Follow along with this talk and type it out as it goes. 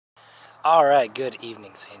Alright, good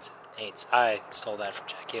evening, Saints and Eights. I stole that from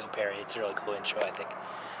Jackie Perry. It's a really cool intro, I think.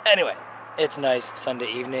 Anyway, it's nice Sunday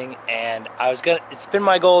evening, and it's been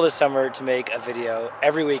my goal this summer to make a video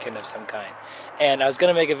every weekend of some kind. And I was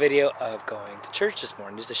gonna make a video of going to church this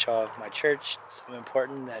morning, just to show off my church, something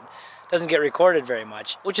important that doesn't get recorded very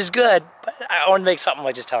much, which is good, but I want to make something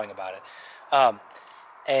like just telling about it.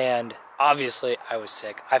 And obviously I was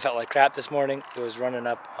sick. I felt like crap this morning. It was running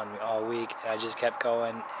up on me all week, and I just kept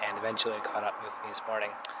going, and eventually it caught up with me this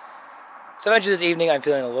morning. So eventually this evening I'm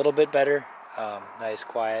feeling a little bit better, nice,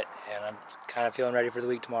 quiet, and I'm kind of feeling ready for the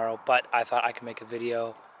week tomorrow. But I thought I could make a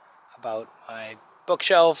video about my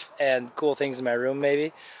bookshelf and cool things in my room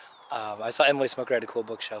maybe. I saw Emily Smoker had a cool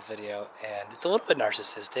bookshelf video, and it's a little bit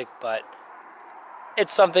narcissistic, but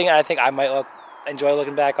it's something I think I might enjoy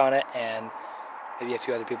looking back on it, and maybe a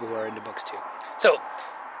few other people who are into books too. So,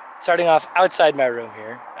 starting off outside my room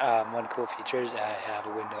here, one cool feature is I have a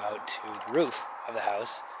window out to the roof of the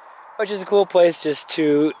house, which is a cool place just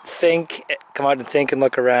to come out and think and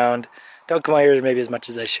look around. Don't come out here maybe as much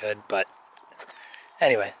as I should, but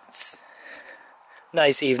anyway, it's a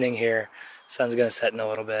nice evening here. Sun's gonna set in a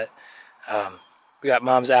little bit. We got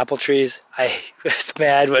Mom's apple trees. I was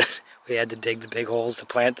mad when we had to dig the big holes to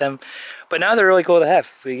plant them, but now they're really cool to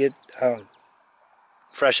have. We get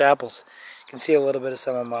fresh apples. You can see a little bit of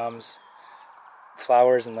some of Mom's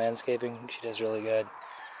flowers and landscaping. She does really good.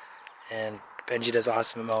 And Benji does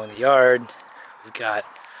awesome at mowing the yard. We've got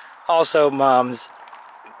also Mom's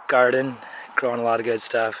garden, growing a lot of good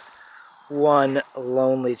stuff. One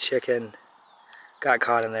lonely chicken got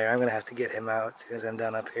caught in there. I'm gonna have to get him out as soon as I'm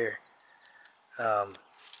done up here.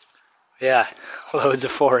 Yeah, loads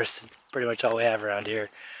of forest. Pretty much all we have around here.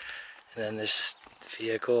 And then there's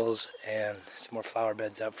vehicles and some more flower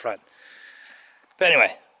beds out front. But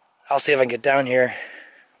anyway, I'll see if I can get down here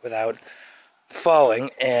without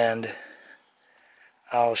falling, and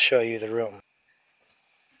I'll show you the room.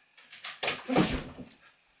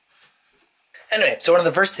 Anyway, so one of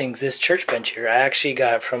the first things, this church bench here, I actually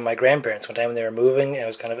got from my grandparents one time when they were moving, and it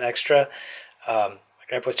was kind of extra. My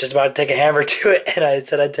grandpa was just about to take a hammer to it, and I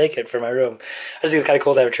said I'd take it for my room. I just think it's kind of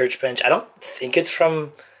cool to have a church bench. I don't think it's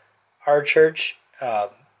from our church.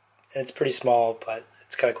 It's pretty small, but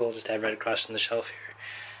it's kind of cool just to have right across from the shelf here.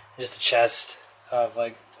 And just a chest of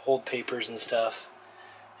like old papers and stuff,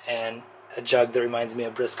 and a jug that reminds me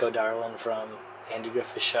of Briscoe Darlin from Andy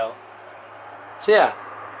Griffith's show. So yeah,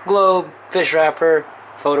 globe, fish wrapper,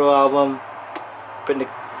 photo album,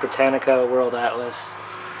 Britannica World Atlas,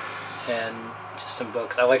 and just some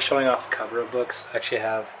books. I like showing off the cover of books. I actually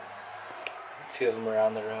have a few of them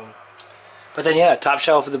around the room. But then yeah, top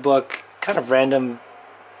shelf of the book, kind of random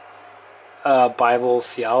Bible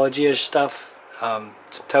theology-ish stuff. Some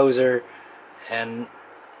Tozer and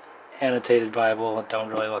annotated Bible. Don't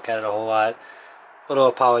really look at it a whole lot. Little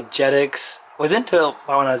apologetics. Was into it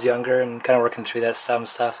when I was younger and kind of working through that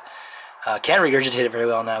stuff. Can't regurgitate it very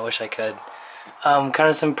well now. I wish I could. Kind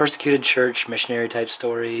of some persecuted church missionary type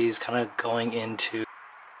stories. Kind of going into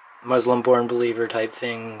Muslim born believer type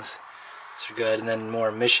things. Those are good. And then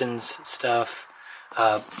more missions stuff.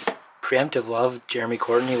 Preemptive Love, Jeremy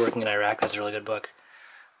Courtney, working in Iraq. That's a really good book.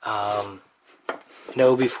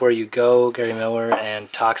 Know Before You Go, Gary Miller,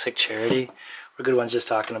 and Toxic Charity were good ones, just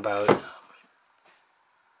talking about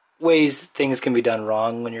ways things can be done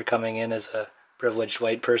wrong when you're coming in as a privileged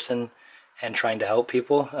white person and trying to help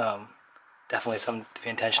people. Definitely something to be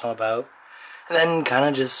intentional about. And then kind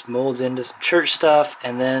of just molds into some church stuff,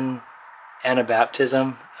 and then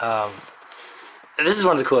Anabaptism. This is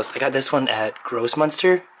one of the coolest. I got this one at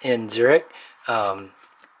Grossmünster in Zurich,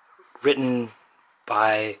 written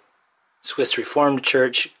by Swiss Reformed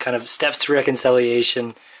Church, kind of steps to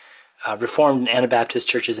reconciliation, Reformed and Anabaptist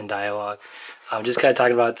churches in dialogue. Just kind of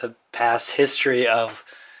talking about the past history of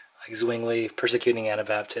like Zwingli persecuting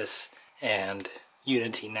Anabaptists and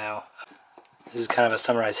unity now. This is kind of a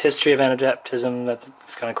summarized history of Anabaptism.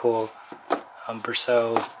 That's kind of cool.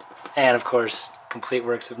 Berceau, and of course, complete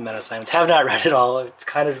works of Meta Simons. Have not read it all. It's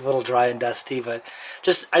kind of a little dry and dusty, but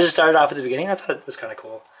I just started off at the beginning. I thought it was kind of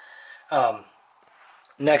cool.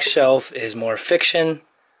 Next shelf is more fiction.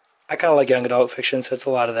 I kind of like young adult fiction, so it's a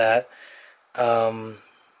lot of that.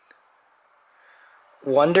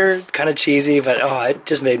 Wonder, kind of cheesy, but it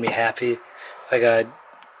just made me happy. Like a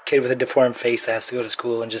kid with a deformed face that has to go to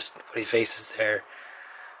school and just what he faces there.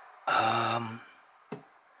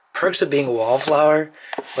 Perks of Being a Wallflower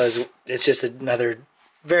it's just another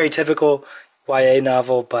very typical YA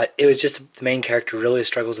novel, but it was just the main character really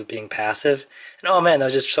struggles with being passive. And oh man, that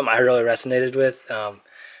was just something I really resonated with.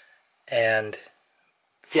 And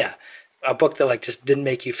yeah, a book that like just didn't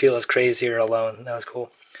make you feel as crazy or alone. That was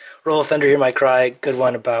cool. Roll of Thunder, Hear My Cry, good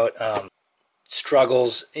one about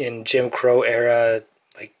struggles in Jim Crow era,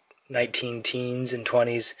 like 19 teens and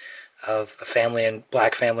 20s of a family and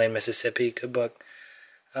black family in Mississippi. Good book.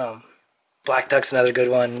 Black Duck's another good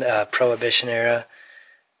one, Prohibition era.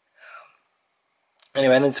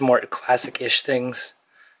 Anyway, and then some more classic-ish things.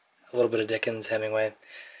 A little bit of Dickens, Hemingway.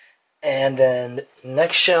 And then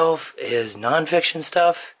next shelf is nonfiction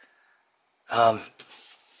stuff.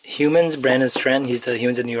 Humans, Brandon Stratton, he's the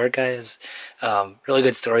Humans in New York guy, is really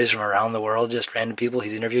good stories from around the world, just random people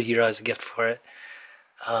he's interviewed. He really has a gift for it.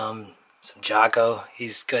 Some Jocko,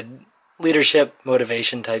 he's good leadership,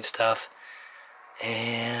 motivation type stuff.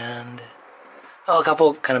 And a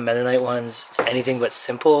couple kind of Mennonite ones. Anything But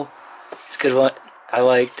Simple, it's a good one I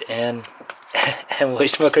liked. And Willie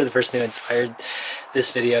Schmucker, the person who inspired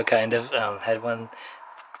this video, kind of had one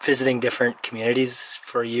visiting different communities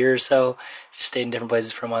for a year or so. Just stayed in different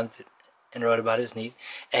places for a month and wrote about it. It was neat.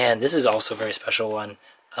 And this is also a very special one.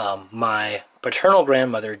 My paternal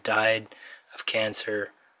grandmother died of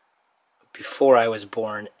cancer before I was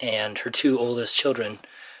born, and her two oldest children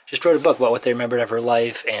just wrote a book about what they remembered of her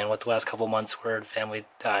life and what the last couple months were of the family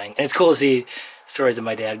dying. And it's cool to see stories of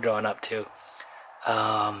my dad growing up too.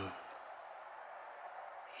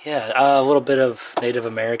 Yeah, a little bit of Native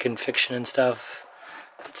American fiction and stuff.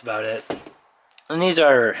 That's about it. And these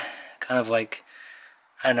are kind of like,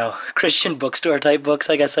 I don't know, Christian bookstore type books,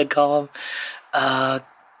 I guess I'd call them.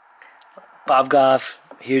 Bob Goff,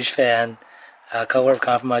 huge fan. Color of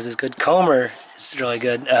Compromise is good. Comer is really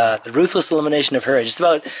good. The Ruthless Elimination of Hurry, just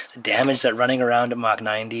about the damage that running around at Mach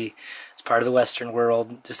 90 is part of the Western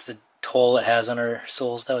world, just the toll it has on our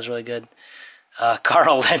souls. That was really good.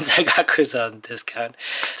 Carl Lenzagaku's on discount.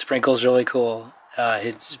 Sprinkle's really cool.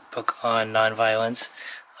 His book on nonviolence,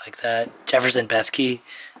 like that. Jefferson Bethke.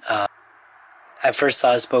 I first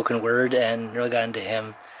saw his spoken word and really got into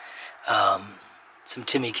him. Some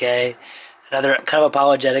Timmy K. Another kind of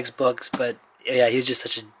apologetics books, but yeah, he's just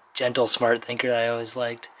such a gentle, smart thinker that I always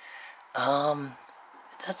liked.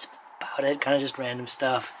 That's about it. Kind of just random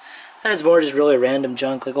stuff. And it's more just really random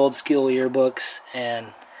junk, like old school yearbooks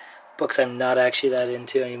and books I'm not actually that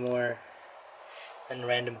into anymore, and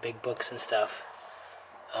random big books and stuff.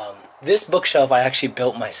 This bookshelf I actually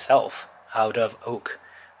built myself out of oak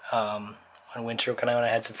one winter when I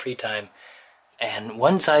had some free time, and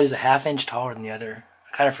one side is a ½ inch taller than the other.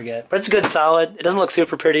 I kind of forget, but it's good, solid. It doesn't look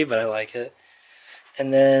super pretty, but I like it.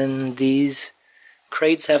 And then these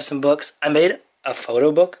crates have some books. I made a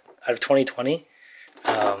photo book out of 2020.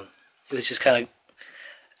 It was just kind of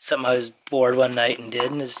something I was bored one night and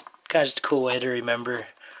did, and it's kind of just a cool way to remember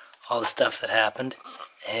all the stuff that happened,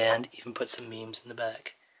 and even put some memes in the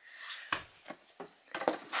back.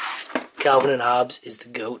 Calvin and Hobbes is the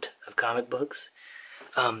GOAT of comic books.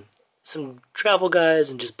 Some travel guys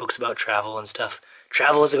and just books about travel and stuff.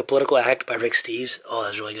 Travel is like a Political Act by Rick Steves. Oh,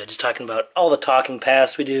 that's really good. Just talking about all the talking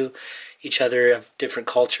past we do each other of different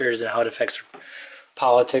cultures and how it affects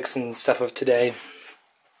politics and stuff of today.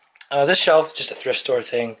 This shelf, just a thrift store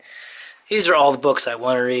thing. These are all the books I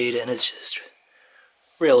want to read, and it's just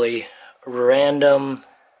really random.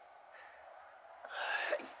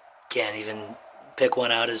 I can't even pick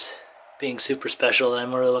one out as being super special that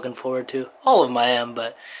I'm really looking forward to. All of them I am,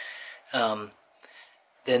 but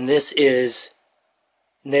then this is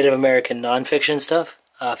Native American nonfiction stuff.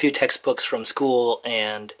 A few textbooks from school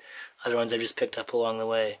and other ones I've just picked up along the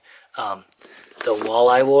way. The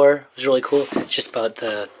Walleye War was really cool. It's just about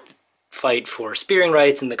the fight for spearing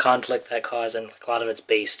rights and the conflict that caused, and a lot of it's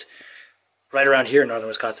based right around here in northern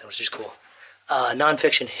Wisconsin, which is cool.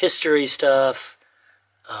 Nonfiction history stuff.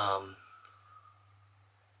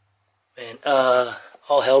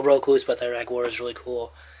 All Hell Broke Loose about the Iraq War is really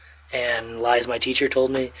cool. And Lies My Teacher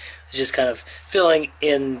Told Me. It's just kind of filling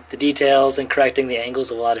in the details and correcting the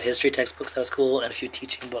angles of a lot of history textbooks. That was cool, and a few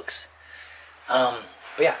teaching books. But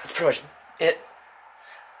yeah, that's pretty much it.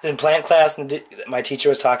 In plant class, and my teacher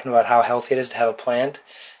was talking about how healthy it is to have a plant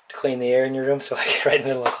to clean the air in your room. So like right in the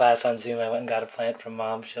middle of class on Zoom, I went and got a plant from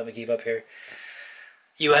Mom. She helped me keep up here.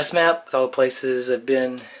 U.S. map with all the places I've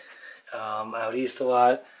been. Out east a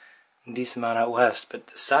lot, and a decent amount out west, but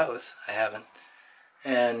the south I haven't.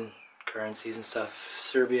 And currencies and stuff.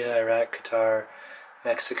 Serbia, Iraq, Qatar,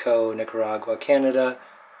 Mexico, Nicaragua, Canada,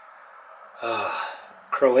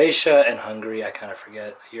 Croatia, and Hungary. I kind of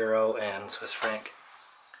forget. Euro and Swiss franc.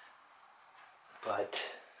 But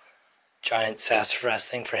giant sassafras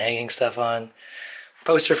thing for hanging stuff on.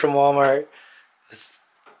 Poster from Walmart with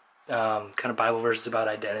kind of Bible verses about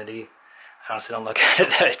identity. I honestly don't look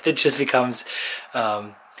at it. It just becomes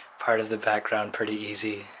part of the background pretty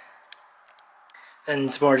easy.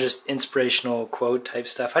 and some more just inspirational quote type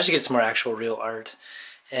stuff. I should get some more actual real art.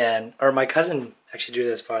 Or my cousin actually drew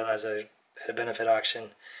this part as at a benefit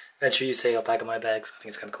auction. Venture you say I'll pack up my bags. I think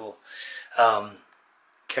it's kind of cool.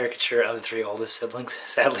 Caricature of the three oldest siblings.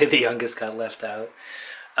 Sadly, the youngest got left out.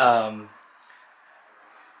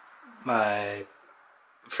 My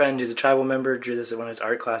friend who's a tribal member drew this at one of his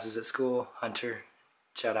art classes at school. Hunter,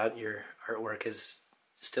 shout out, your artwork is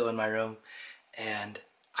still in my room. And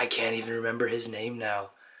I can't even remember his name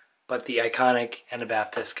now. But the iconic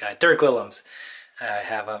Anabaptist guy, Dirk Willems, I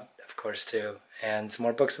have up, of course, too. And some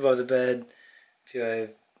more books above the bed, a few I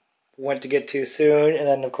want to get to soon. And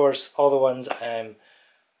then, of course, all the ones I'm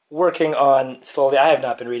working on slowly. I have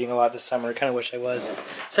not been reading a lot this summer. Kind of wish I was.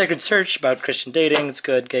 Sacred Search about Christian dating. It's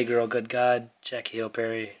good. Gay Girl, Good God. Jackie Hill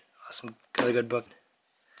Perry. Awesome. Really good book.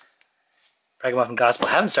 Ragamuffin Gospel.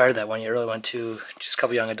 I haven't started that one yet. I really want to. Just a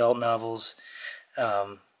couple young adult novels.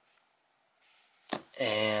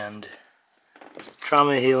 And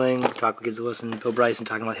Trauma Healing. Talk with Kids to Listen. Bill Bryson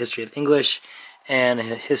talking about history of English and a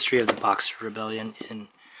history of the Boxer Rebellion in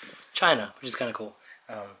China, which is kind of cool.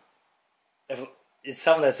 It's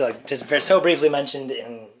something that's like just so briefly mentioned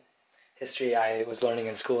in history I was learning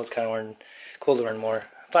in school. It's kind of cool to learn more.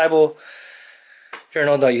 Bible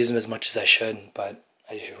journal, don't use them as much as I should, but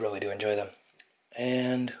I really do enjoy them.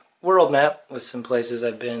 And world map with some places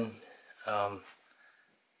I've been.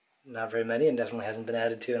 Not very many, and definitely hasn't been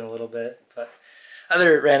added to in a little bit. But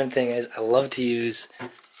other random thing is I love to use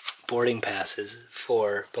boarding passes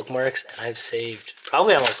for bookmarks, and I've saved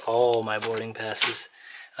probably almost all my boarding passes.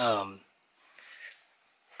 At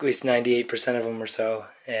least 98% of them or so,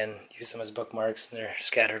 and use them as bookmarks, and they're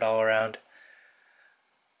scattered all around.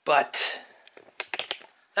 But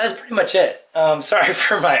that's pretty much it. Sorry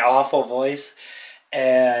for my awful voice,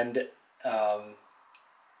 and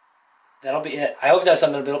that'll be it. I hope that's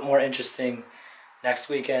something a bit more interesting next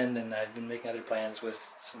weekend, and I've been making other plans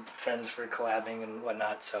with some friends for collabing and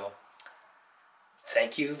whatnot, so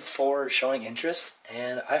thank you for showing interest,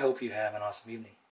 and I hope you have an awesome evening.